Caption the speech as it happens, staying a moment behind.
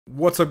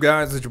What's up,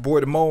 guys? It's your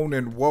boy Damone,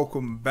 and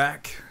welcome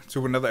back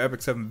to another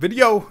Epic 7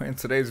 video. In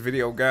today's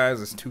video,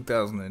 guys, it's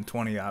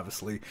 2020.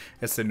 Obviously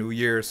it's the new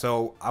year,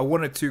 so I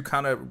wanted to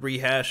kind of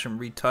rehash and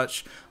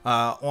retouch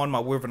on my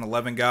Wyvern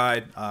 11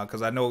 guide,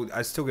 because I know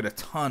I still get a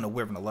ton of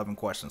Wyvern 11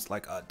 questions,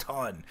 like a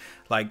ton.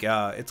 Like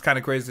it's kind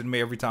of crazy to me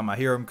every time I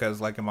hear them,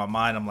 because like in my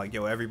mind I'm like,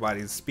 yo,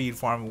 everybody's speed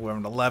farming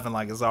Wyvern 11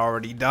 like it's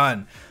already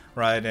done,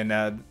 right?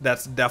 And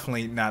that's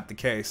definitely not the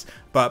case.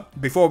 But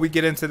before we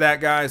get into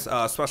that, guys,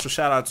 special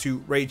shout out to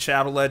Raid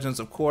Shadow Legends,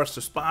 of course,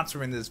 for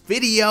sponsoring this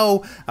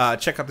video.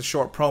 Check out the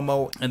short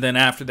promo, and then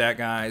after that,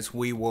 guys,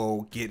 we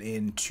will get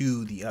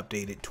into the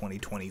updated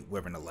 2020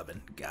 Wyvern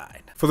 11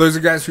 guide. For those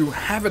of you guys who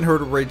haven't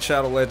heard of Raid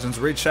Shadow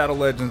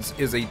Legends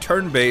is a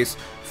turn-based,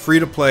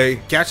 free-to-play,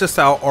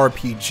 gacha-style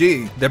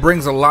RPG that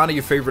brings a lot of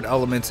your favorite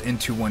elements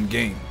into one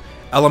game.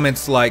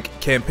 Elements like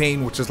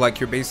campaign, which is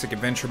like your basic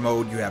adventure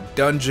mode. You have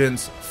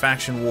dungeons,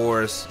 faction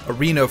wars,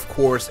 arena, of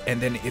course,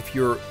 and then if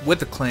you're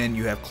with a clan,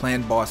 you have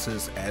clan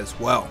bosses as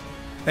well.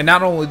 And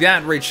not only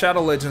that, Raid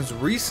Shadow Legends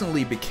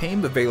recently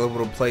became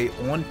available to play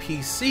on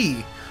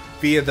PC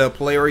via the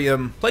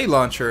Plarium Play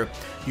Launcher.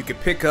 You can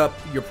pick up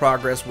your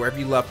progress wherever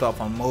you left off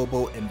on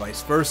mobile and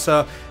vice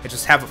versa, and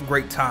just have a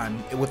great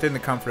time within the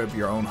comfort of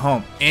your own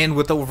home. And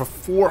with over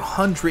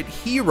 400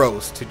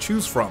 heroes to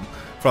choose from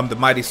the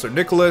mighty Sir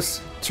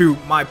Nicholas to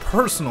my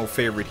personal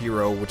favorite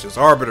hero, which is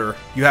Arbiter,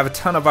 you have a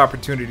ton of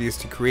opportunities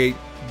to create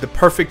the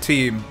perfect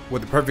team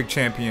with the perfect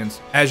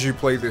champions as you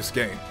play this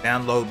game.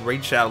 Download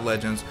Raid Shadow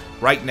Legends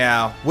right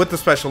now with the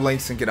special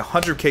links and get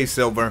 100k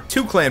silver,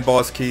 2 clan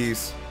boss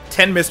keys,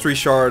 10 mystery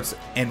shards,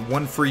 and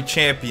 1 free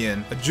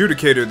champion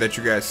adjudicator that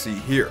you guys see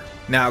here.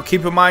 Now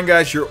keep in mind,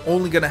 guys, you're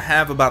only going to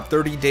have about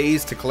 30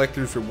 days to collect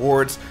these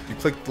rewards. You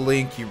click the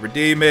link, you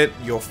redeem it,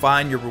 you'll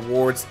find your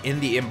rewards in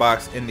the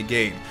inbox in the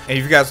game. And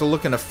if you guys are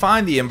looking to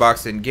find the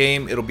inbox in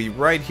game, it'll be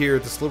right here,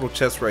 this little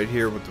chest right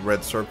here with the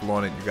red circle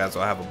on it. You guys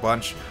will have a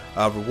bunch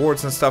of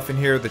rewards and stuff in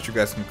here that you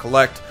guys can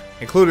collect,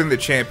 including the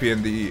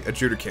champion, the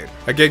adjudicator.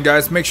 Again,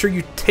 guys, make sure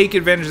you take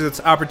advantage of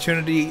this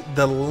opportunity.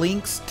 The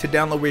links to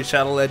download Raid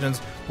Shadow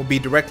Legends will be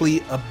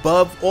directly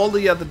above all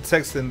the other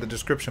text in the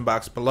description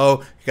box below.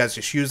 You guys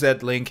just use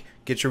that link,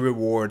 get your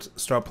rewards,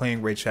 start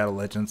playing Raid Shadow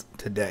Legends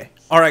today.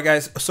 Alright,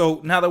 guys,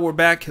 so now that we're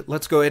back,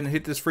 let's go ahead and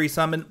hit this free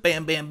summon.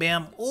 Bam, bam,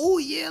 bam. Oh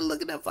yeah,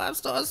 look at that 5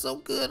 stars, so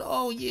good.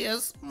 Oh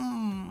yes.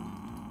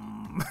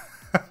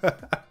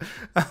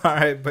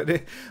 Alright,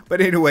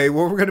 but anyway,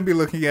 what we're going to be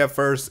looking at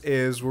first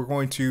is we're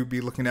going to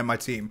be looking at my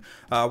team.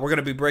 We're going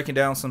to be breaking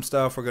down some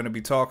stuff. We're going to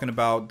be talking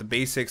about the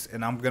basics,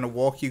 and I'm going to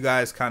walk you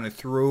guys kind of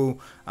through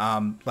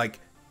like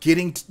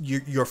getting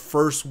your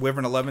first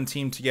Wyvern 11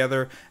 team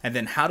together, and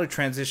then how to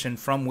transition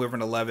from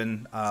Wyvern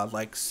 11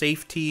 like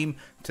safe team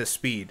to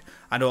speed.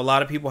 I know a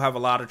lot of people have a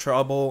lot of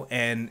trouble,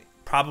 and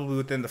probably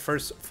within the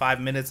first 5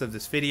 minutes of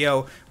this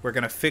video, we're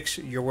going to fix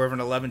your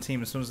Wyvern 11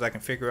 team as soon as I can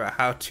figure out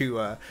how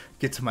to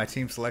get to my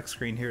team select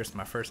screen here. It's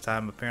my first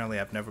time. Apparently,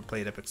 I've never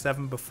played Epic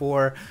 7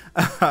 before,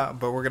 but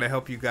we're going to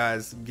help you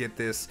guys get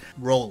this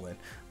rolling,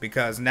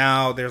 because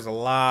now there's a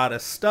lot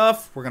of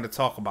stuff. We're going to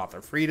talk about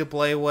the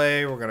free-to-play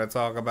way. We're going to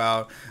talk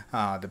about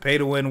the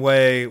pay-to-win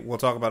way. We'll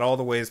talk about all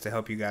the ways to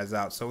help you guys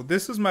out. So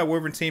this is my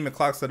Wyvern team. It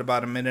clocks at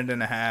about 1.5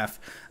 minutes.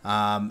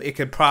 It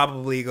could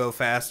probably go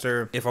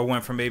faster if I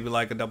went for maybe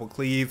like a double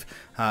cleave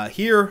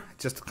here,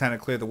 just to kind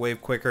of clear the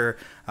wave quicker,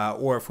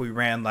 or if we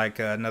ran like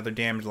another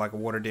damage, like a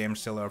water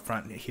damage dealer up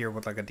front here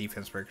with like a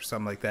defense break or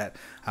something like that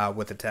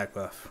with attack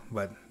buff.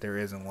 But there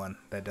isn't one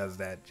that does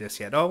that just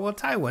yet. Oh well,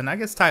 Tywin. I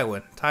guess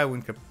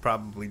Tywin could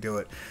probably do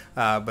it,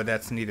 but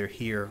that's neither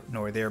here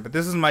nor there. But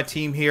this is my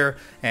team here,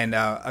 and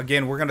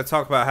again, we're going to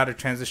talk about how to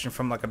transition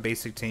from like a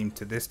basic team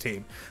to this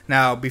team.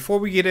 Now, before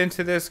we get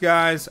into this,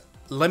 guys,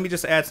 let me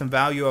just add some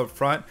value up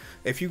front.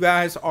 If you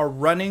guys are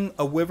running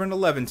a Wyvern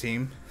 11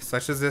 team,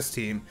 such as this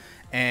team,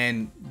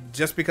 and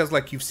just because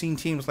like you've seen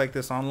teams like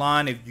this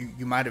online, if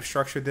you might have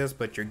structured this,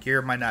 but your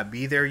gear might not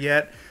be there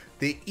yet,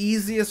 the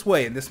easiest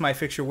way, and this might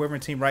fix your Wyvern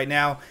team right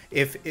now,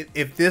 if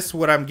this,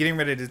 what I'm getting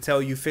ready to tell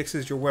you,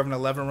 fixes your Wyvern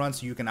 11 run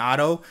so you can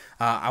auto,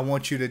 I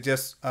want you to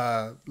just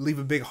leave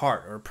a big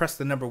heart or press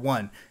the number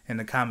 1 in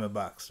the comment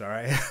box, all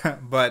right?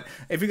 But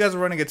if you guys are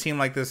running a team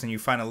like this and you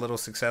find a little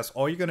success,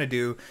 all you're going to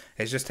do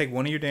is just take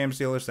one of your damage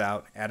dealers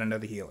out, add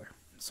another healer.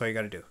 That's all you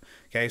got to do.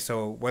 Okay,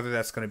 so whether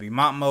that's going to be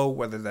Montmo,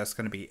 whether that's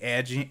going to be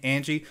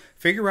Angie,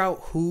 figure out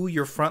who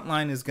your front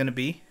line is going to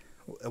be,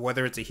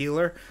 whether it's a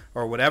healer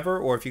or whatever,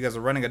 or if you guys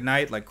are running a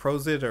knight like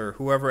Crozit or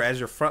whoever as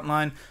your front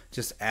line,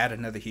 just add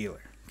another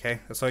healer. Okay,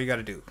 that's all you got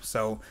to do.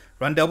 So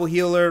run double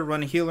healer,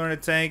 run a healer in a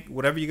tank,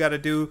 whatever you got to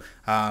do,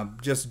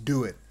 just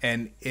do it.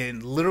 And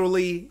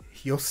literally,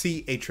 you'll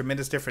see a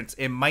tremendous difference.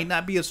 It might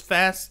not be as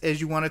fast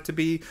as you want it to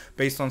be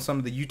based on some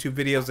of the YouTube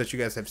videos that you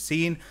guys have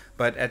seen,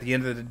 but at the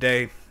end of the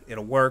day,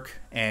 it'll work.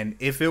 And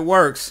if it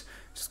works,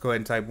 just go ahead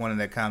and type 1 in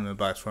that comment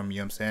box for me,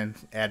 you know what I'm saying?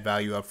 Add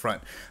value up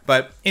front.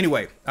 But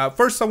anyway,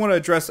 first I want to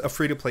address a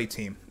free-to-play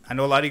team. I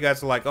know a lot of you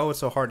guys are like, oh, it's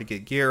so hard to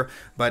get gear,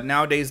 but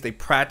nowadays they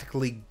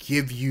practically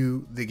give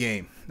you the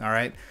game. All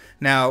right.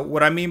 Now,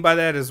 what I mean by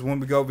that is when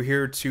we go over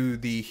here to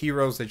the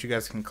heroes that you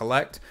guys can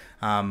collect,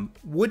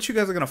 what you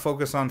guys are going to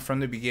focus on from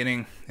the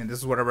beginning, and this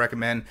is what I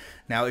recommend.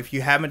 Now, if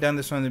you haven't done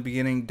this from the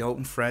beginning,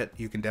 don't fret.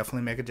 You can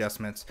definitely make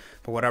adjustments.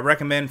 But what I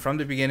recommend from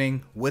the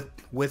beginning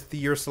with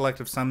your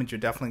selective summons, you're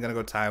definitely going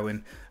to go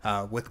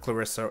Tywin with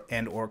Clarissa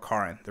and or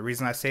Karin. The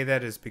reason I say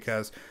that is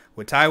because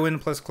with Tywin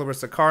plus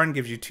Clarissa, Karin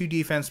gives you 2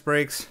 defense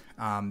breaks.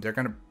 They're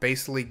going to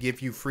basically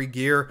give you free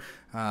gear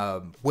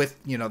with,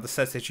 you know, the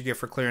sets that you get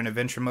for clearing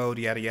adventure mode,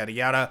 yada, yada,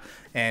 yada.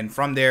 And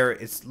from there,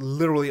 it's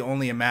literally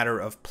only a matter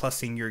of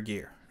plussing your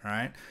gear, all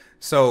right?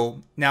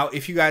 So now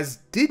if you guys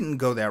didn't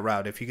go that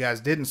route, if you guys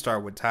didn't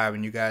start with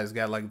Tywin, you guys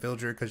got like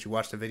Vildred because you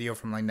watched a video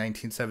from like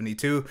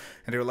 1972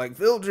 and they were like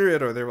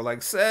Vildred, or they were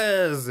like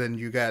Sez, and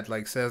you got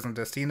like Sez and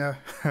Destina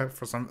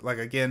for some, like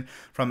again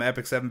from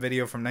Epic 7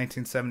 video from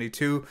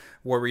 1972,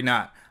 worry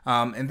not.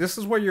 And this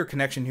is where your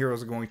connection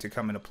heroes are going to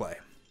come into play.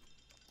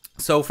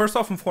 So first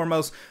off and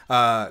foremost,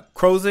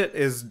 Crozet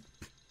is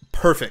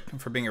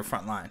perfect for being your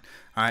front line.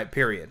 All right,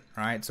 period.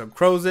 All right, so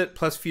Crozet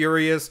plus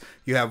Furious,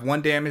 you have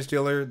 1 damage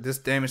dealer. This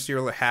damage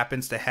dealer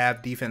happens to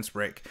have defense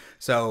break.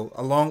 So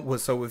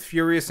with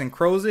Furious and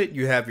Crozet,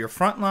 you have your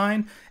front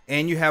line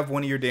and you have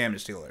one of your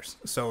damage dealers.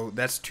 So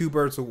that's 2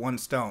 birds with 1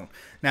 stone.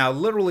 Now,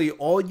 literally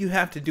all you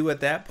have to do at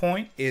that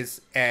point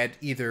is add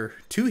either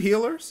 2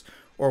 healers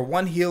or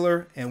 1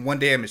 healer and 1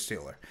 damage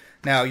dealer.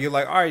 Now, you're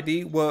like, all right,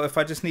 D, well, if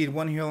I just need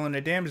 1 healer and a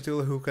damage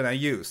dealer, who can I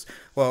use?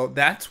 Well,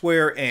 that's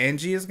where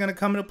Angie is going to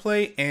come into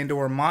play, and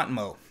or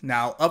Montmo.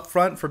 Now, up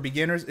front for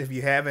beginners, if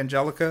you have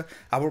Angelica,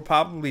 I would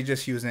probably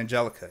just use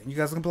Angelica. You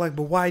guys are going to be like,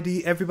 but why,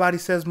 D? Everybody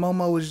says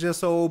Momo is just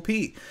so OP.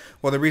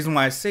 Well, the reason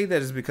why I say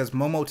that is because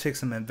Momo takes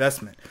some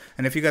investment.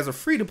 And if you guys are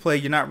free to play,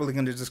 you're not really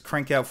going to just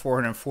crank out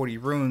 440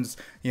 runes,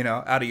 you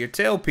know, out of your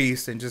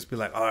tailpiece and just be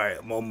like, all right,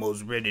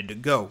 Momo's ready to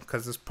go,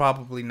 because it's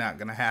probably not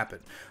going to happen,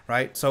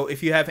 right? So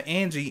if you have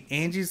Angie,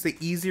 Angie's the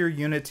easier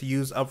unit to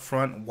use up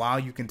front while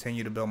you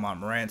continue to build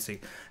Montmorency.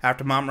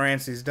 After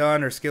Montmorency's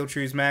done, her skill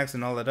tree's max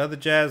and all that other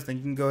jazz, then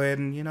you can go ahead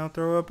and, you know,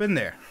 throw her up in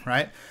there,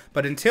 right?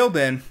 But until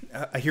then,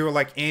 a hero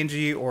like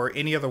Angie or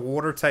any other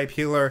water type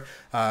healer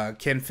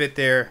can fit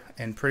there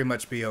and pretty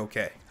much be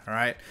okay. All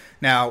right.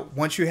 Now,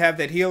 once you have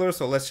that healer,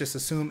 so let's just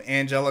assume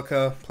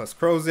Angelica plus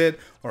Crozet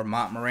or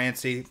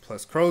Montmorency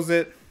plus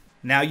Crozet.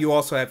 Now you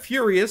also have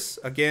Furious,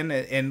 again,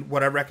 and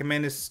what I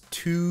recommend is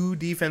 2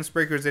 defense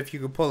breakers if you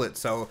could pull it.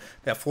 So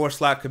that 4th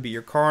slot could be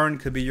your Karin,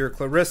 could be your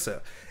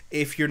Clarissa.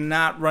 If you're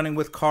not running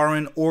with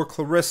Karin or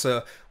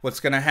Clarissa, what's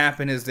going to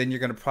happen is then you're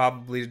going to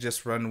probably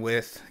just run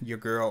with your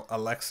girl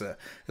Alexa.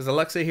 Is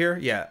Alexa here?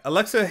 Yeah.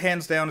 Alexa,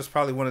 hands down, is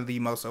probably one of the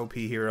most OP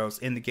heroes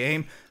in the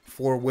game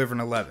for Wyvern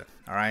 11.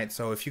 All right.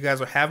 So if you guys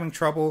are having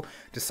trouble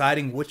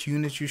deciding which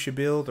units you should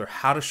build or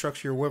how to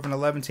structure your Wyvern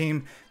 11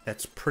 team,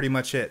 that's pretty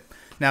much it.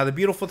 Now, the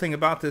beautiful thing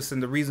about this,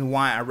 and the reason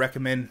why I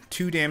recommend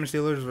 2 damage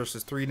dealers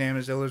versus 3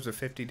 damage dealers or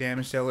 50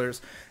 damage dealers,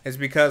 is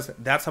because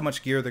that's how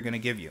much gear they're going to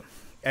give you.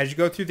 As you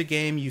go through the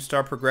game, you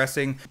start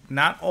progressing.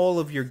 Not all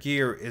of your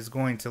gear is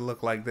going to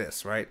look like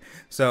this, right?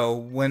 So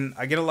when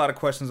I get a lot of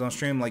questions on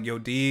stream like, yo,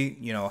 D,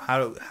 you know,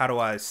 how do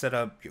I set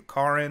up your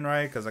Karin,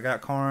 right? Because I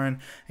got Karin,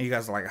 and you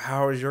guys are like,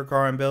 how is your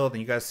Karin build?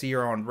 And you guys see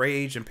her on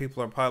Rage, and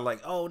people are probably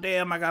like, oh,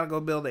 damn, I got to go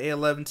build the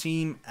A11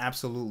 team.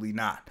 Absolutely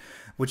not.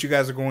 What you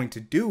guys are going to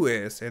do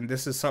is, and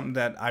this is something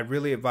that I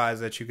really advise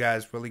that you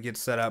guys really get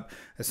set up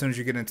as soon as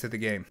you get into the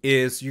game,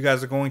 is you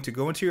guys are going to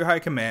go into your high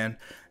command.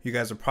 You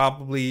guys are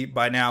probably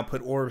by now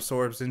put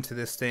orbs into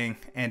this thing,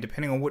 and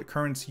depending on what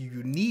currency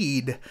you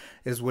need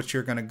is what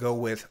you're going to go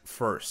with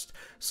first.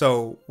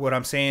 So what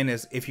I'm saying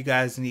is, if you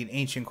guys need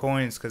ancient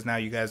coins, because now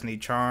you guys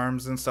need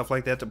charms and stuff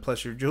like that to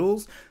plus your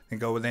jewels, then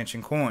go with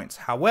ancient coins.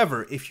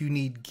 However, if you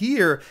need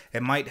gear,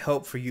 it might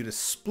help for you to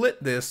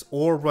split this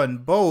or run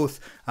both,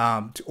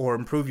 or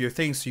improve your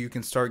things so you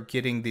can start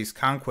getting these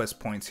conquest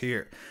points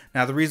here.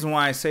 Now, the reason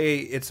why I say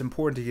it's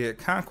important to get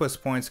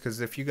conquest points, because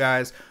if you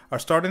guys are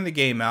starting the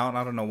game out,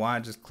 I don't know why I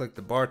just clicked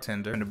the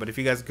bartender, but if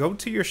you guys go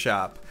to your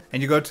shop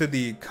and you go to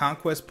the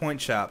conquest point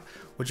shop,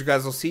 what you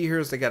guys will see here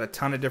is they got a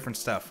ton of different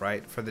stuff,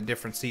 right, for the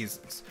different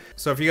seasons.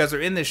 So if you guys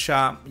are in this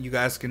shop, you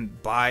guys can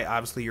buy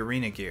obviously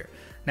arena gear.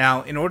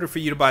 Now, in order for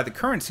you to buy the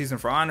current season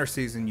for honor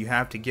season, you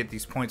have to get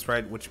these points,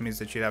 right, which means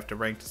that you'd have to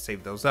rank to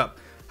save those up.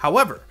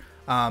 However,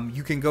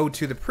 you can go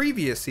to the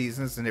previous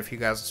seasons, and if you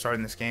guys are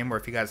starting this game, or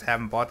if you guys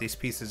haven't bought these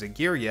pieces of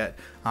gear yet,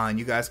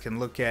 you guys can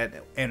look at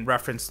and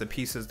reference the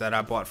pieces that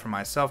I bought for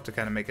myself to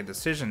kind of make a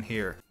decision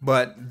here.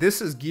 But this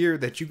is gear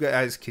that you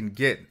guys can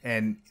get,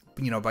 and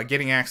you know, by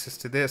getting access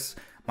to this,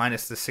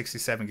 minus the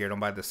 67 gear, don't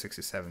buy the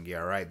 67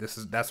 gear, all right?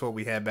 That's what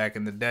we had back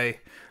in the day,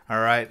 all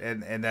right?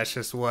 And that's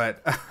just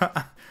what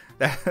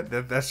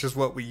that's just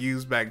what we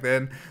used back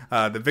then.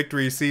 The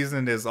victory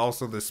season is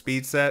also the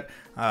speed set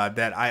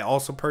that I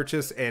also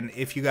purchased, and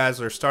if you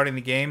guys are starting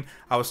the game,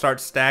 I will start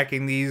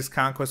stacking these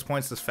conquest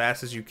points as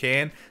fast as you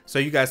can, so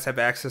you guys have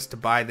access to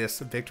buy this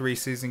victory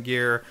season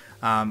gear,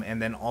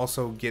 and then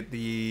also get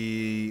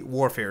the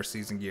warfare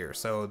season gear.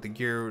 So the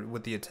gear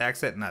with the attack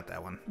set, not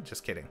that one,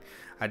 just kidding.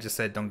 I just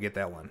said don't get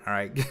that one. All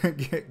right,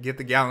 get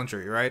the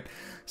gallantry, right?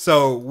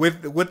 So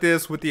with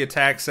the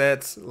attack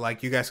sets,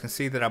 like you guys can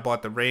see that I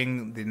bought the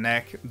ring, the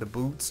neck, the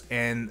boots,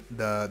 and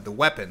the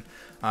weapon.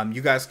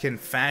 You guys can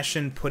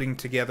fashion putting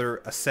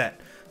together a set.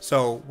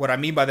 So what I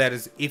mean by that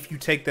is if you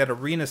take that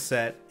arena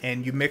set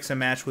and you mix and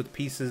match with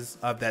pieces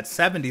of that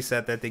 70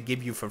 set that they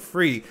give you for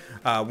free,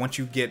 once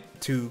you get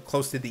to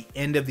close to the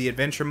end of the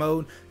adventure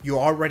mode, you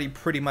already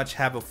pretty much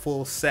have a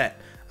full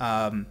set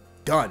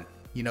done,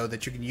 you know,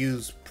 that you can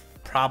use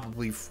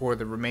probably for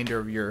the remainder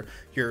of your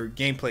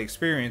gameplay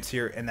experience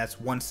here, and that's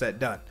one set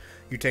done.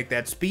 You take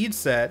that speed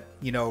set,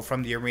 you know,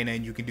 from the arena,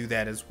 and you can do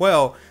that as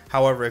well.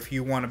 However, if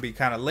you want to be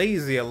kind of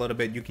lazy a little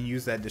bit, you can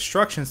use that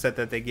destruction set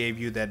that they gave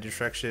you, that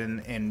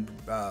destruction and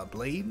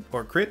blade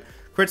or crit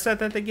set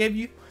that they gave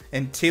you,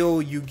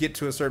 until you get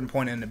to a certain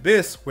point in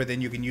Abyss, where then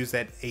you can use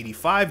that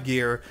 85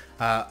 gear,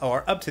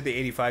 or up to the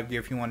 85 gear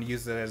if you want to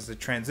use it as a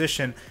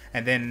transition,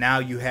 and then now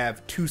you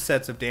have 2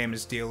 sets of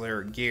damage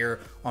dealer gear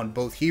on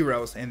both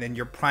heroes, and then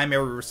your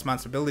primary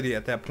responsibility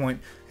at that point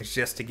is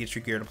just to get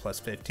your gear to plus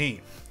 15.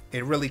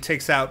 It really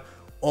takes out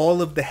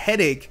all of the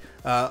headache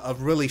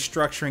of really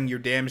structuring your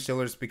damage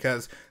dealers,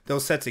 because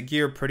those sets of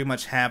gear pretty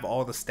much have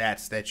all the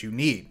stats that you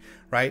need,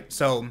 right?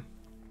 So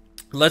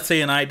let's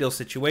say an ideal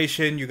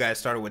situation, you guys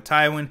started with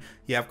Tywin,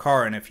 you have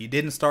Karin. If you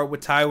didn't start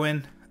with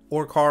Tywin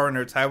or Karin,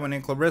 or Tywin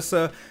and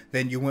Clarissa,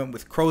 then you went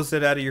with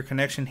Crozet out of your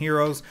connection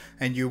heroes,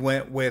 and you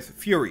went with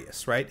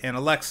Furious, right? And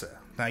Alexa.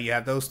 Now you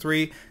have those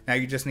 3. Now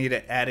you just need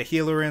to add a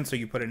healer in, so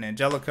you put an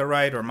Angelica,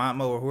 right, or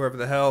Matmo, or whoever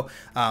the hell,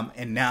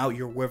 and now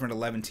your Wyvern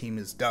 11 team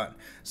is done.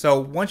 So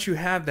once you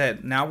have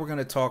that, now we're going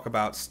to talk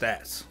about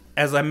stats.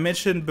 As I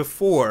mentioned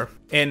before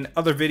in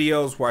other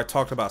videos where I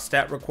talked about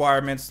stat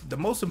requirements, the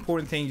most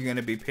important thing you're going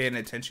to be paying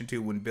attention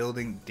to when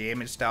building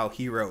damage style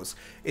heroes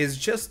is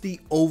just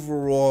the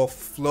overall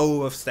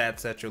flow of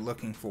stats that you're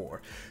looking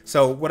for.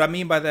 So what I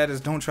mean by that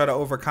is don't try to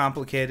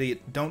overcomplicate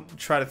it. Don't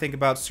try to think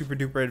about super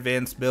duper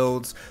advanced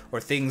builds or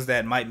things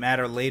that might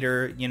matter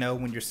later, you know,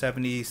 when you're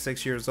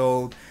 76 years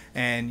old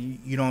and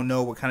you don't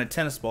know what kind of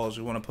tennis balls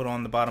you want to put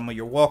on the bottom of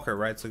your walker,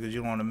 right? So because you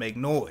don't want to make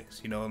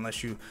noise, you know,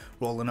 unless you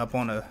rolling up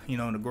on a, you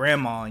know, on a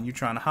grandma and you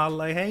trying to holler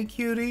like, hey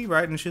cutie,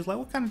 right? And she's like,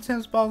 what kind of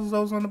tennis balls is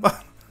those on the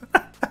bottom?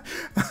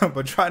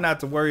 But try not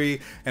to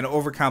worry and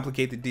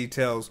overcomplicate the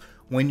details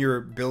when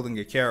you're building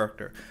a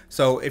character.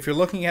 So if you're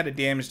looking at a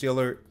damage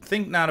dealer,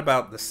 think not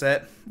about the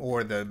set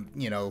or the,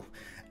 you know,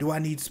 do I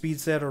need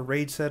speed set or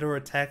rage set or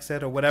attack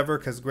set or whatever?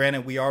 Because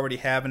granted, we already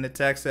have an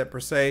attack set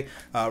per se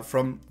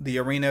from the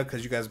arena,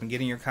 because you guys have been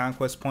getting your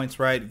conquest points,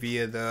 right,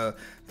 via the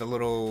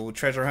little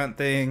treasure hunt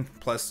thing,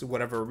 plus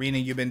whatever arena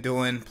you've been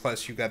doing,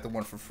 plus you got the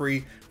one for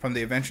free from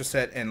the adventure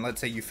set, and let's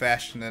say you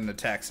fashion an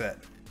attack set.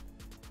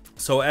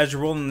 So as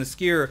you're rolling this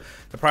gear,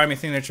 the primary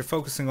thing that you're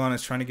focusing on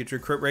is trying to get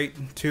your crit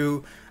rate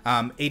to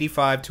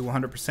 85 to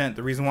 100%.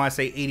 The reason why I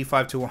say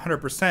 85 to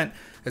 100%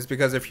 is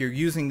because if you're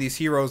using these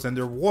heroes and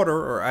they're water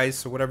or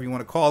ice or whatever you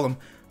want to call them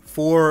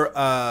for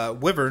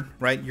Wyvern,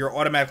 right, you're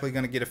automatically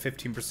going to get a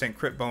 15%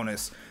 crit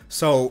bonus.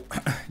 So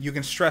you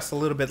can stress a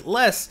little bit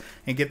less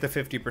and get the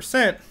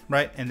 50%,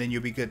 right, and then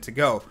you'll be good to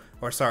go.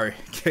 Or sorry,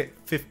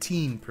 get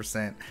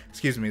 15%,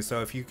 excuse me.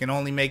 So if you can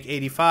only make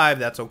 85,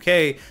 that's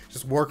okay.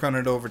 Just work on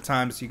it over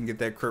time so you can get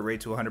that crit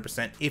rate to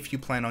 100% if you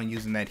plan on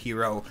using that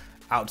hero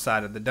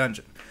outside of the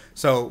dungeon.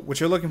 So what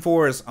you're looking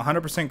for is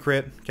 100%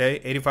 crit,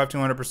 okay, 85 to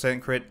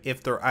 100% crit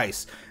if they're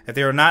ice. If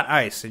they are not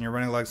ice and you're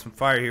running like some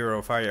fire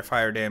hero,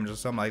 fire damage or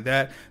something like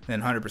that,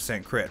 then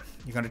 100% crit.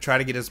 You're going to try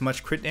to get as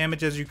much crit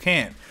damage as you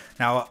can.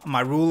 Now, my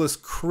rule is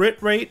crit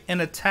rate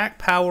and attack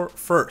power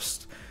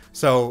first.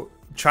 So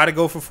try to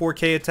go for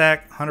 4K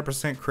attack,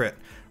 100% crit,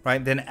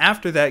 right? Then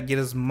after that, get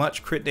as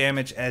much crit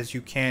damage as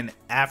you can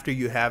after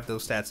you have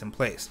those stats in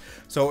place.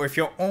 So if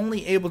you're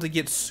only able to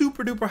get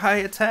super duper high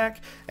attack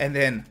and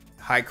then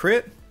high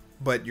crit,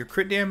 but your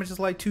crit damage is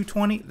like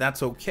 220,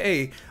 that's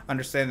okay.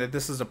 Understand that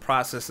this is a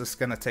process that's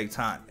going to take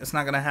time. It's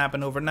not going to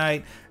happen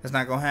overnight. It's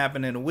not going to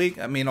happen in a week.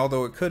 I mean,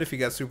 although it could if you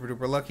got super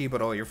duper lucky,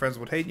 but all your friends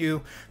would hate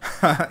you,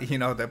 you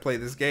know, that play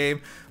this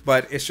game.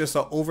 But it's just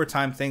an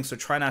overtime thing, so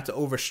try not to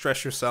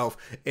overstress yourself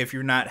if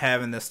you're not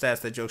having the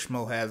stats that Joe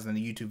Schmo has in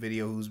the YouTube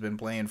video who's been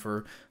playing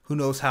for who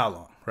knows how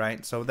long,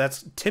 right? So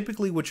that's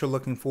typically what you're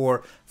looking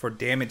for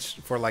damage,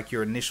 for like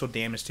your initial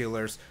damage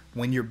dealers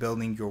when you're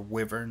building your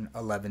Wyvern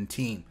 11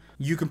 team.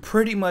 You can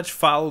pretty much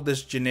follow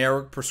this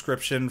generic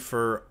prescription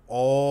for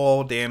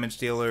all damage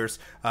dealers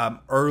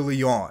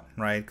early on,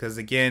 right? Because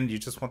again, you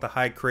just want the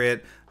high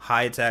crit,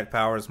 high attack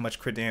power, as much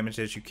crit damage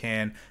as you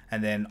can,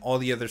 and then all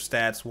the other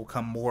stats will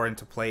come more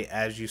into play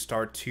as you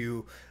start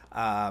to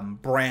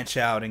branch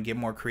out and get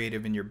more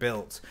creative in your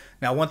builds.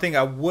 Now, one thing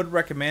I would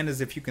recommend is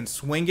if you can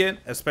swing it,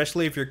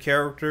 especially if your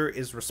character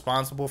is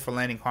responsible for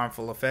landing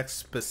harmful effects,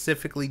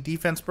 specifically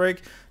defense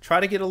break,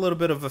 try to get a little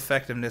bit of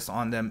effectiveness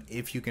on them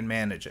if you can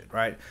manage it,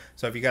 right?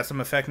 So if you got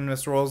some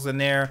effectiveness rolls in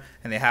there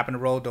and they happen to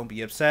roll, don't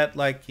be upset,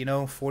 like, you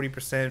know,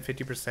 40%,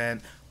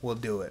 50%, will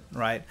do it,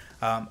 right?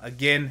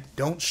 Again,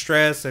 don't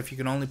stress if you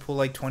can only pull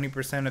like 20%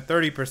 or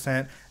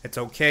 30%, it's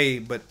okay.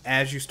 But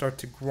as you start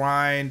to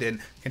grind and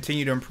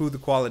continue to improve the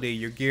quality of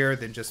your gear,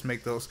 then just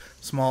make those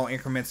small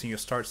increments and you'll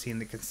start seeing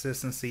the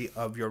consistency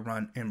of your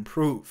run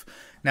improve.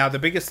 Now, the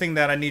biggest thing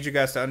that I need you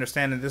guys to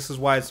understand, and this is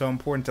why it's so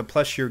important to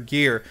plus your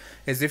gear,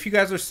 is if you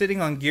guys are sitting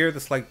on gear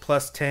that's like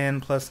plus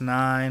 10, plus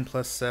 9,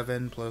 plus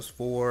 7, plus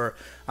 4,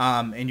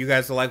 and you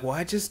guys are like, well,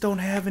 I just don't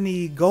have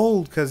any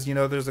gold because, you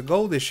know, there's a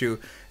gold issue.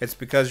 It's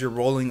because you're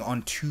rolling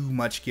on too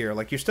much gear.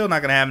 Like, you're still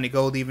not going to have any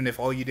gold even if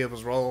all you did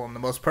was roll on the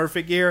most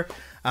perfect gear.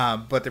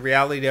 But the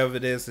reality of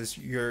it is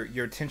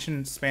your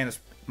attention span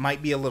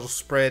might be a little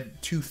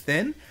spread too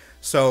thin.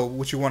 So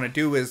what you want to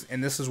do is,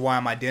 and this is why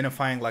I'm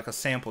identifying like a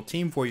sample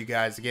team for you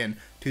guys, again,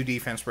 2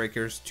 defense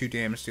breakers, 2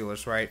 damage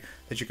dealers, right,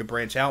 that you can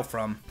branch out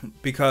from,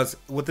 because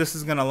what this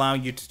is going to allow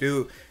you to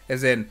do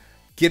is then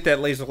get that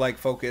laser-like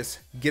focus,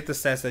 get the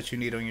stats that you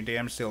need on your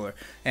damage dealer.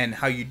 And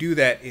how you do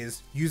that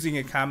is using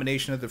a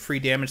combination of the free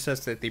damage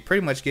sets that they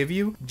pretty much give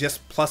you,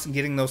 just plus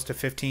getting those to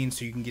 15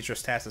 so you can get your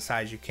stats as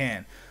high as you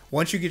can.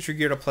 Once you get your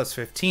gear to plus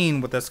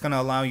 15, what that's going to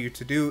allow you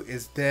to do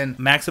is then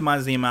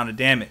maximize the amount of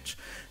damage.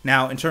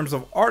 Now, in terms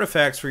of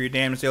artifacts for your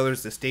damage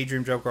dealers, this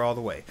Daydream Joker all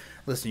the way.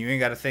 Listen, you ain't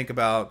got to think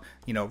about,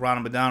 you know,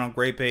 Ronald McDonald,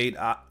 Grape Ape,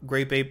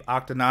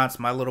 Octonauts,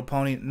 My Little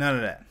Pony, none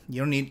of that.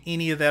 You don't need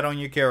any of that on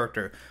your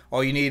character.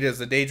 All you need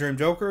is a Daydream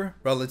Joker,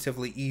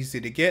 relatively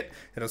easy to get.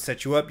 It'll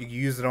set you up. You can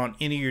use it on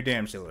any of your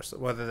damage dealers,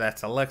 whether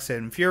that's Alexa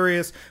and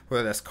Furious,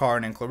 whether that's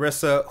Karin and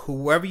Clarissa,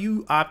 whoever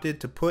you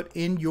opted to put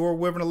in your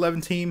Wyvern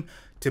 11 team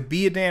to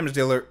be a damage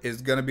dealer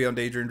is going to be on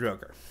Daydream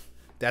Joker.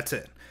 That's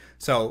it.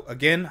 So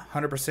again,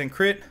 100%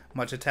 crit,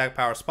 much attack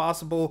power as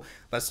possible.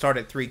 Let's start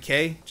at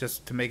 3k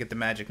just to make it the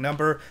magic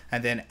number.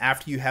 And then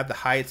after you have the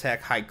high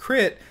attack, high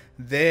crit,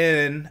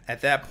 then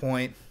at that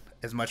point,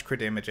 as much crit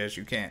damage as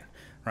you can,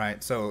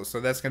 right? So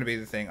that's going to be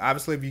the thing.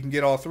 Obviously, if you can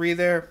get all 3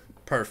 there,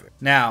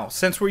 perfect. Now,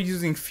 since we're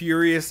using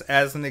Furious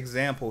as an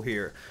example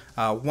here,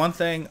 one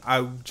thing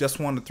I just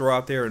want to throw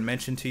out there and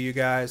mention to you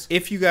guys,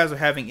 if you guys are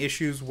having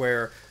issues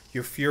where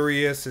your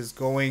Furious is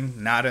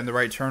going not in the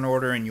right turn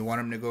order and you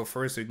want him to go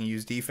first so you can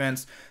use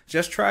defense,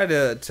 just try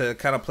to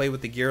kind of play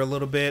with the gear a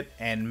little bit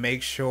and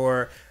make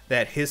sure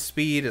that his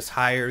speed is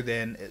higher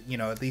than, you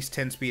know, at least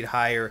 10 speed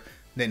higher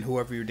than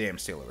whoever your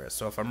damage dealer is.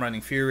 So if I'm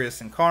running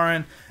Furious and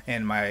Karin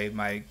and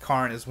my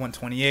Karin is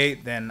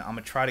 128, then I'm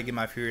gonna try to get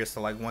my Furious to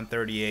like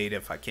 138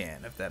 if I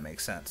can, if that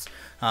makes sense.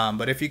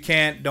 But if you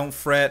can't, don't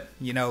fret.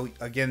 You know,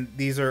 again,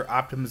 these are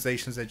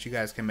optimizations that you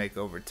guys can make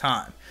over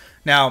time.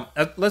 Now,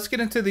 let's get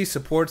into these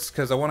supports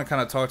because I want to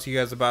kind of talk to you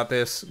guys about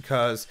this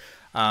because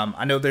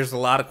I know there's a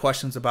lot of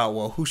questions about,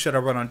 well, who should I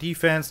run on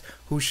defense?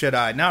 Who should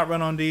I not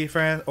run on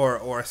defense?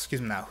 Or excuse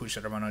me, not who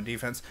should I run on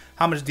defense?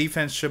 How much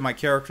defense should my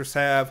characters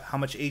have? How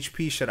much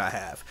HP should I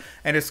have?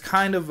 And it's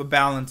kind of a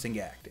balancing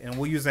act. And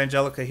we'll use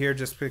Angelica here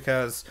just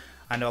because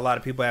I know a lot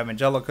of people have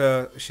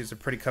Angelica. She's a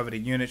pretty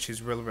coveted unit.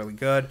 She's really, really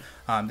good.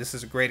 This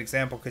is a great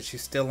example because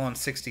she's still on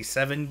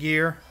 67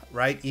 gear,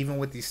 right? Even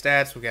with these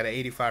stats, we got an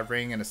 85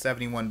 ring and a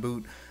 71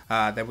 boot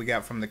that we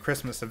got from the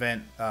Christmas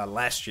event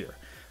last year.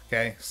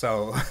 Okay,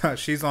 so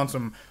she's on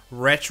some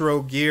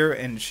retro gear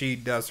and she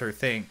does her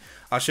thing.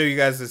 I'll show you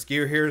guys this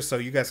gear here so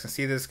you guys can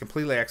see this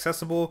completely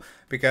accessible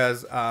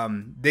because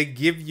they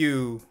give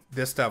you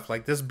this stuff.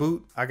 Like this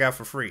boot I got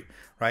for free,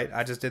 right?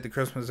 I just did the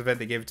Christmas event.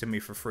 They gave it to me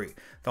for free.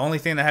 The only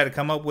thing I had to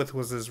come up with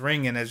was this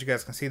ring, and as you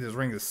guys can see, this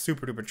ring is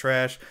super duper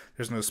trash.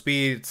 There's no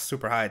speed. It's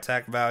super high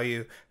attack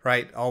value,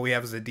 right? All we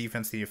have is the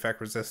defense, the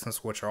effect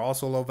resistance, which are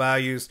also low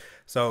values.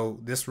 So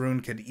this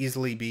rune could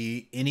easily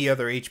be any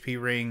other HP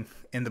ring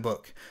in the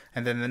book.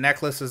 And then the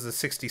necklace is a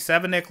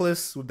 67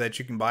 necklace that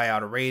you can buy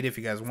out of raid if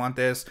you guys want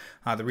this.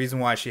 The reason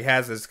why she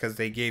has this is because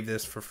they gave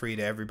this for free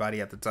to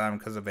everybody at the time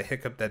because of a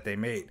hiccup that they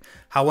made.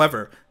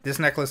 However, this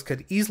necklace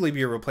could easily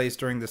be replaced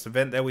during this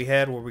event that we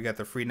had where we got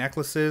the free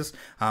necklaces.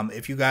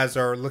 If you guys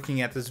are looking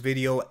at this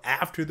video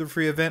after the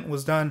free event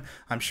was done,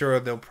 I'm sure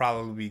they'll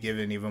probably be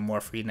giving even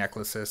more free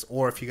necklaces.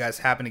 Or if you guys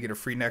happen to get a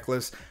free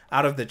necklace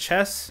out of the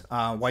chest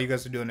while you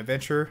guys are doing an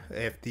adventure,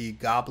 if the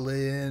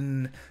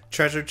goblin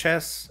treasure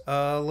chest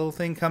little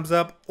thing comes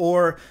up,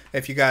 or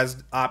if you guys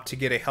opt to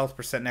get a health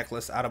percent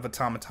necklace out of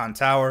Automaton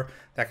Tower,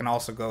 that can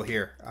also go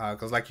here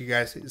because like you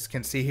guys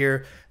can see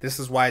here, this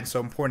is why it's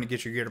so important to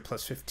get your gear to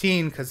plus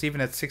 15 because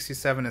even at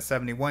 67 and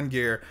 71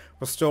 gear,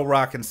 we're still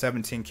rocking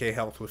 17k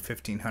health with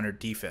 1500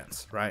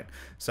 defense, right?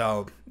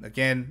 So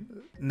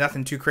again,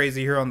 nothing too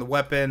crazy here on the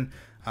weapon.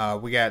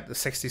 We got the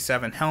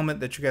 67 helmet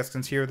that you guys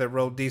can see here that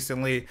rode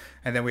decently,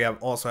 and then we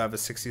also have a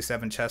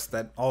 67 chest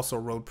that also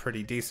rode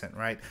pretty decent,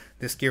 right?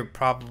 This gear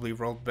probably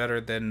rode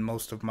better than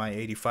most of my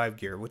 85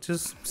 gear, which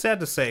is sad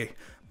to say,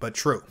 but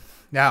true.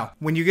 Now,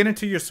 when you get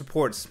into your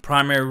supports,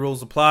 primary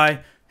rules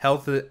apply.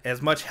 Health,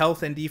 as much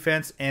health and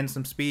defense and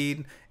some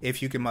speed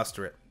if you can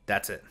muster it.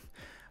 That's it.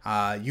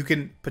 You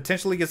can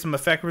potentially get some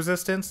effect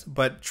resistance,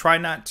 but try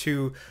not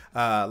to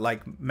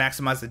like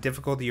maximize the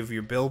difficulty of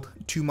your build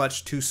too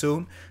much too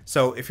soon.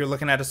 So if you're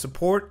looking at a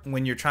support,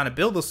 when you're trying to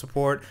build a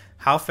support,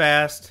 how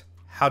fast,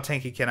 how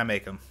tanky can I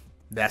make them?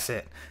 That's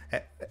it.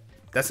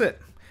 That's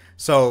it.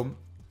 So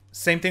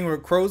same thing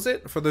with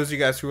Crozet. For those of you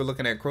guys who are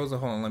looking at Crozet,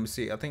 hold on, let me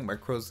see. I think my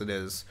Crozet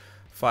is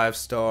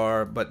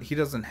 5-star, but he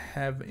doesn't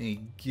have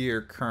any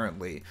gear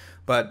currently.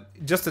 But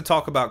just to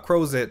talk about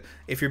Crozet,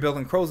 if you're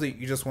building Crozet,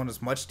 you just want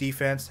as much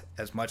defense,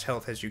 as much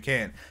health as you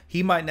can.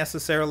 He might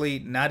necessarily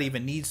not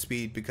even need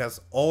speed,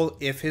 because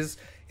if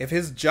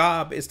his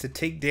job is to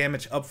take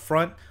damage up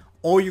front,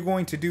 all you're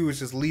going to do is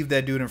just leave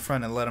that dude in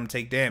front and let him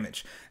take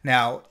damage.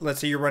 Now, let's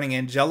say you're running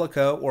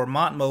Angelica or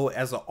Montmo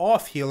as an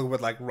off healer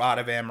with like Rod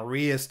of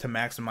Amarias to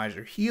maximize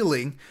your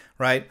healing,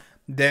 right?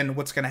 Then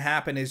what's going to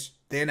happen is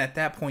then at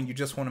that point you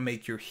just want to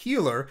make your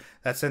healer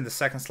that's in the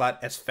second slot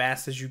as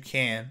fast as you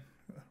can,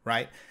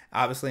 right?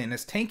 Obviously, and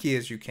as tanky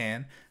as you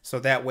can, so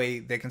that way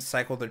they can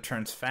cycle their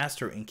turns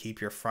faster and keep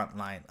your front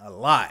line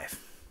alive.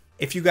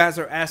 If you guys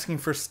are asking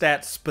for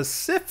stat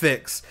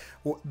specifics,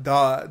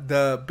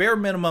 the bare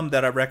minimum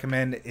that I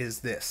recommend is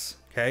this,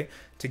 okay?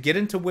 To get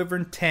into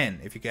Wyvern 10,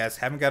 if you guys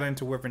haven't gotten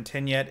into Wyvern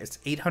 10 yet, it's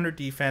 800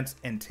 defense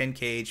and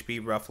 10k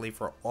HP roughly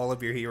for all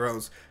of your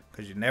heroes,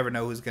 because you never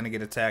know who's going to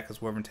get attacked,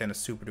 because Wyvern 10 is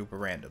super duper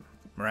random,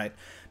 right?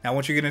 Now,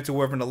 once you get into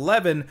Wyvern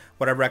 11,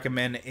 what I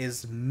recommend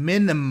is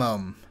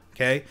minimum,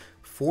 okay,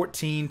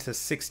 14 to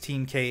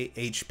 16k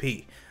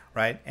HP,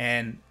 right?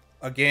 And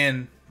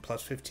again,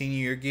 plus 15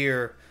 year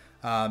gear.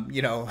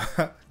 You know,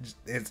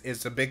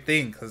 it's a big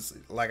thing, because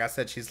like I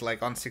said, she's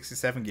like on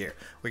 67 gear.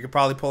 We could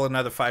probably pull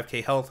another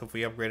 5k health if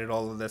we upgraded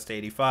all of this to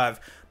 85,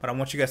 but I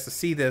want you guys to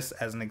see this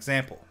as an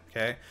example,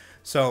 okay?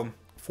 So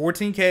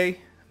 14k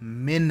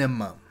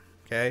minimum,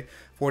 okay?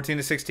 14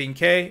 to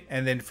 16k,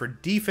 and then for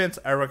defense,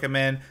 I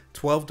recommend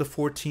 12 to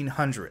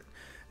 1400.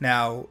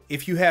 Now,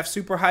 if you have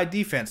super high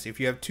defense, if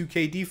you have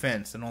 2k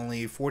defense and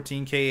only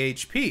 14k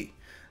HP,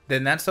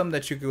 then that's something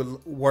that you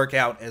could work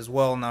out as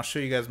well. And I'll show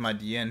you guys my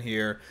DN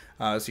here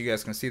so you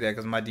guys can see that,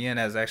 because my DN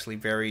has actually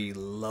very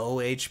low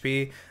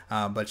HP,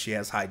 but she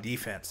has high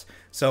defense.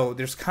 So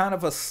there's kind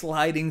of a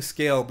sliding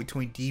scale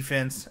between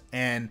defense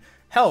and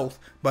health,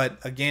 but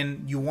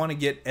again, you want to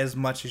get as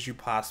much as you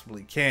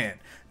possibly can.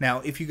 Now,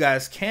 if you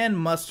guys can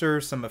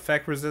muster some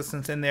effect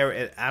resistance in there,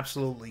 it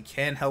absolutely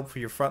can help for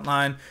your front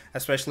line,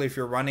 especially if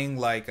you're running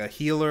like a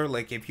healer.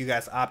 Like if you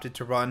guys opted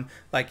to run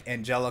like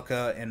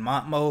Angelica and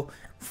Montmo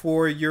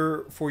for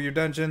your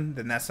dungeon,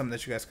 then that's something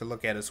that you guys could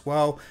look at as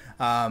well,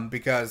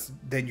 because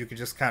then you could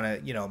just kind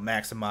of, you know,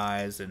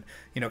 maximize and,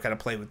 you know, kind of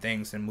play with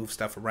things and move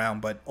stuff around.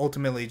 But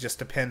ultimately, it just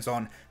depends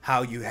on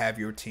how you have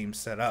your team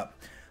set up.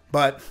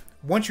 But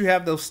once you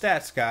have those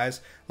stats, guys,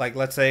 like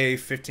let's say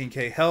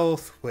 15k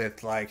health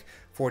with like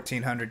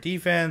 1400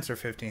 defense or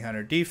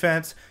 1500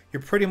 defense,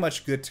 you're pretty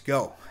much good to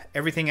go.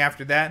 Everything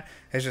after that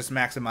is just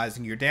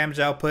maximizing your damage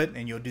output,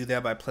 and you'll do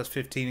that by plus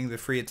 15ing the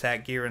free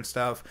attack gear and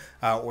stuff,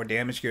 or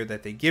damage gear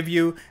that they give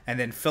you, and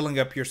then filling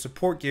up your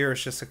support gear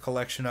is just a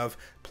collection of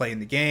playing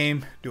the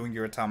game, doing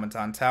your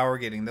automaton tower,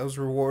 getting those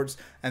rewards,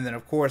 and then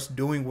of course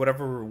doing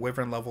whatever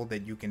wyvern level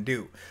that you can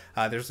do.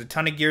 There's a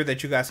ton of gear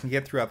that you guys can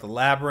get throughout the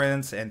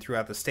labyrinths and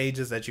throughout the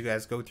stages that you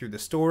guys go through the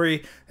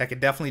story that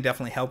could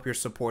definitely help your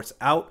supports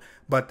out.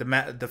 But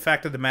the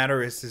fact of the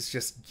matter is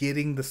just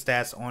getting the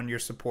stats on your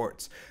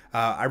supports.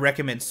 I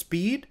recommend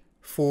speed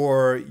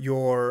for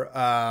your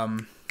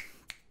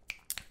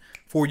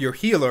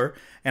healer,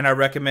 and I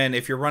recommend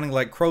if you're running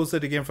like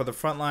Crozet again for the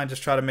front line,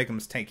 just try to make them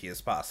as tanky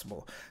as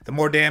possible. The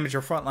more damage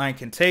your front line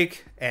can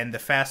take, and the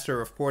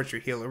faster, of course,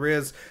 your healer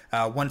is.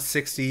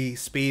 160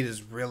 speed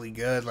is really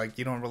good. Like,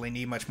 you don't really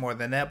need much more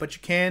than that, but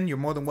you can. You're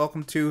more than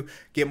welcome to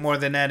get more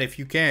than that if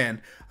you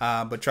can,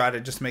 but try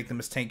to just make them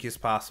as tanky as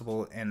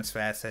possible and as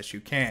fast as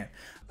you can.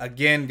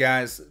 Again,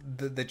 guys,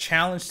 the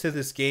challenge to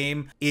this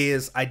game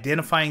is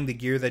identifying the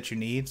gear that you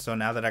need. So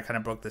now that I kind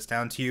of broke this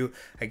down to you,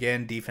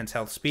 again, defense,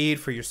 health, speed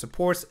for your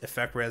supports,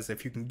 effect res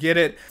if you can get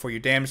it. For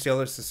your damage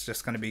dealers, it's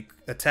just going to be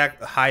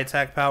high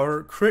attack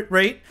power, crit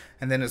rate,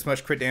 and then as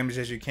much crit damage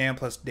as you can,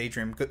 plus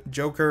Daydream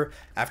Joker.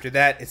 After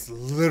that, it's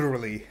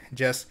literally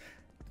just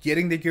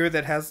getting the gear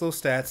that has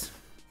those stats,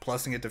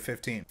 plusing it to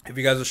 15. If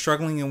you guys are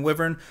struggling in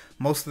Wyvern,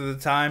 most of the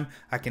time,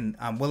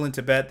 I'm willing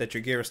to bet that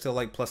your gear is still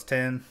like plus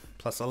 10,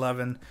 plus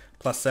 11,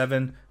 plus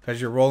 7,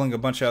 because you're rolling a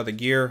bunch of other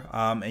gear,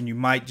 and you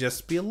might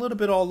just be a little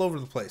bit all over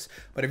the place.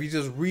 But if you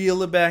just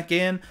reel it back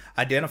in,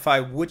 identify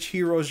which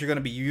heroes you're going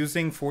to be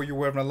using for your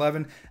Wyvern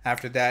 11,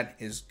 after that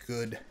is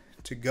good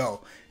to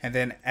go. And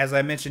then, as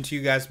I mentioned to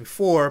you guys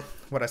before,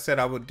 what I said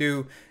I would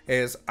do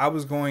is I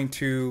was going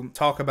to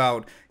talk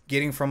about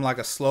getting from like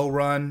a slow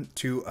run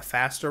to a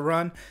faster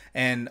run,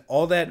 and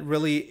all that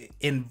really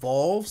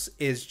involves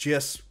is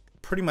just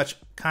pretty much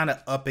kind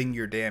of upping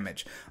your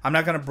damage. I'm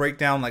not going to break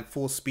down like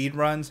full speed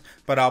runs,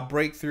 but I'll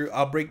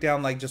break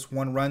down like just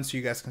one run so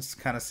you guys can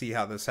kind of see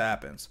how this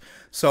happens.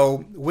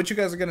 So what you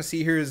guys are going to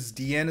see here is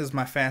DN is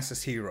my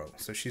fastest hero,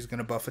 so she's going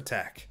to buff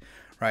attack,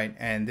 right?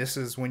 And this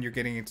is when you're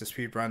getting into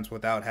speed runs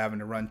without having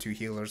to run 2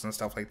 healers and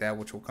stuff like that,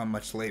 which will come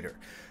much later,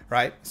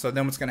 right? So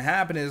then what's going to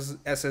happen is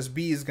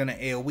SSB is going to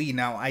AoE.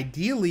 Now,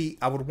 ideally,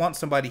 I would want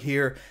somebody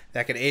here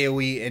that could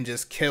AoE and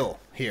just kill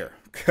here,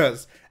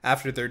 because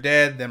after they're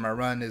dead, then my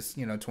run is,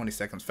 20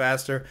 seconds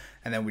faster,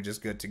 and then we're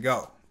just good to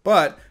go.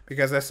 But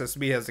because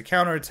SSB has the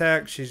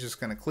counterattack, she's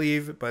just going to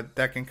cleave. But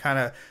that can kind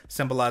of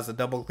symbolize a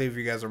double cleave if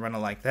you guys are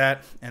running like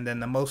that. And then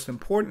the most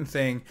important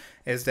thing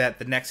is that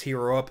the next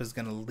hero up is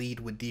going to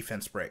lead with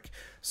defense break.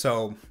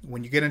 So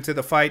when you get into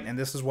the fight, and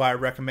this is why I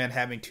recommend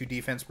having 2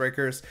 defense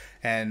breakers,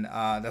 and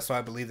that's why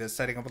I believe that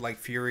setting up with like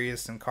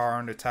Furious and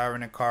Karn or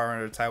Tyrant and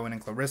Karn or Tywin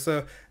and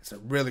Clarissa is a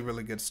really,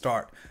 really good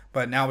start.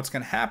 But now what's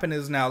going to happen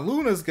is now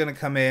Luna's going to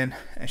come in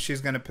and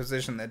she's going to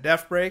position the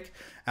death break.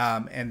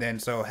 And then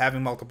so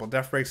having multiple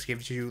death breaks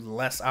gives you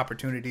less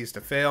opportunities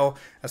to fail,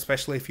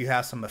 especially if you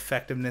have some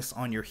effectiveness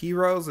on your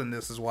heroes. And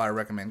this is why I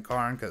recommend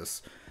Karn,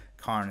 because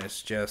Karn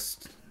is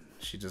just...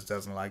 she just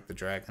doesn't like the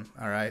dragon,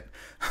 all right?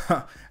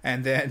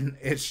 And then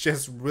it's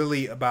just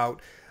really about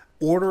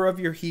order of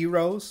your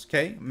heroes,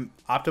 okay?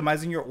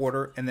 Optimizing your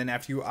order, and then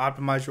after you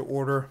optimize your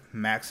order,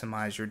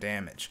 maximize your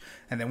damage.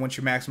 And then once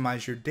you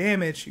maximize your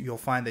damage, you'll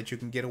find that you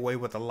can get away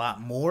with a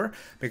lot more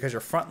because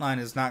your front line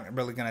is not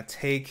really going to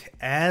take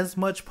as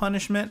much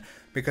punishment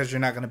because you're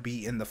not going to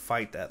be in the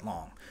fight that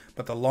long.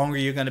 But the longer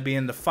you're going to be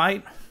in the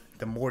fight,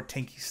 the more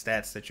tanky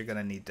stats that you're going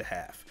to need to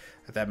have,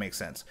 if that makes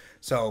sense.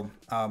 So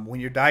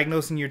when you're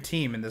diagnosing your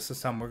team, and this is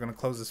something we're going to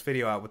close this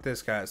video out with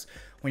this, guys.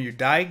 When you're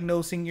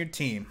diagnosing your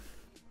team,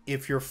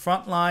 if your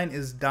front line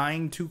is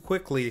dying too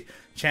quickly,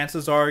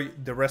 chances are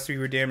the rest of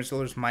your damage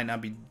dealers might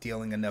not be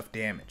dealing enough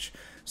damage.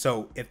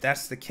 So if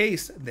that's the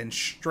case, then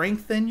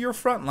strengthen your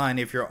front line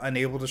if you're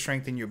unable to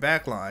strengthen your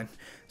back line,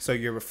 so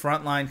your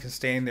front line can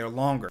stay in there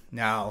longer.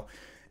 Now,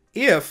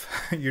 if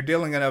you're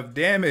dealing enough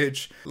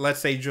damage, let's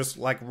say just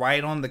like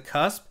right on the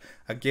cusp,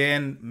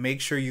 again,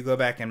 make sure you go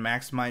back and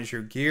maximize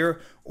your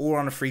gear, or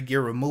on a free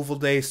gear removal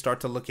day, start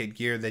to look at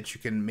gear that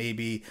you can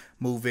maybe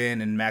move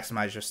in and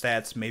maximize your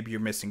stats. Maybe you're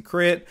missing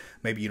crit.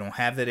 Maybe you don't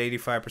have that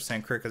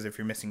 85% crit, because if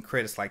you're missing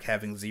crit, it's like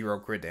having 0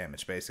 crit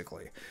damage,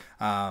 basically.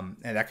 And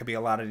that could be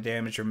a lot of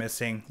damage you're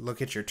missing.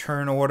 Look at your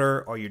turn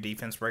order. Are your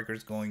defense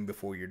breakers going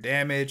before your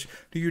damage?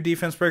 Do your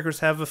defense breakers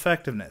have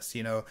effectiveness?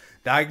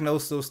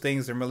 Diagnose those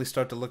things and really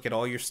start to look at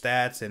all your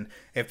stats, and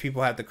if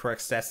people have the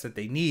correct stats that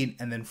they need,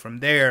 and then from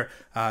there,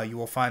 you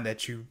will find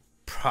that you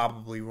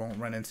probably won't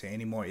run into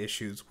any more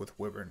issues with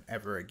Wyvern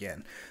ever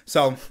again.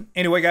 So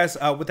anyway, guys,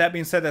 with that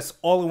being said, that's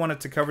all we wanted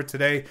to cover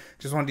today.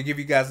 Just wanted to give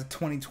you guys a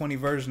 2020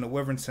 version of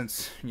Wyvern,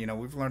 since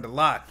we've learned a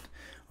lot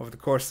over the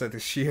course of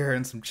this year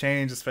and some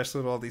change,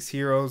 especially with all these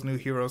heroes, new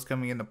heroes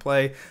coming into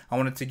play. I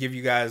wanted to give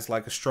you guys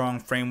like a strong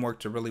framework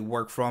to really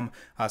work from,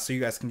 so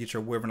you guys can get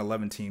your Wyvern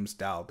 11 teams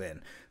dialed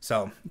in.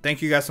 So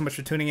thank you guys so much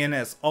for tuning in.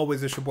 As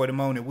always, it's your boy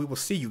Damone, and we will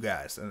see you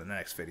guys in the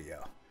next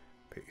video.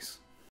 Peace.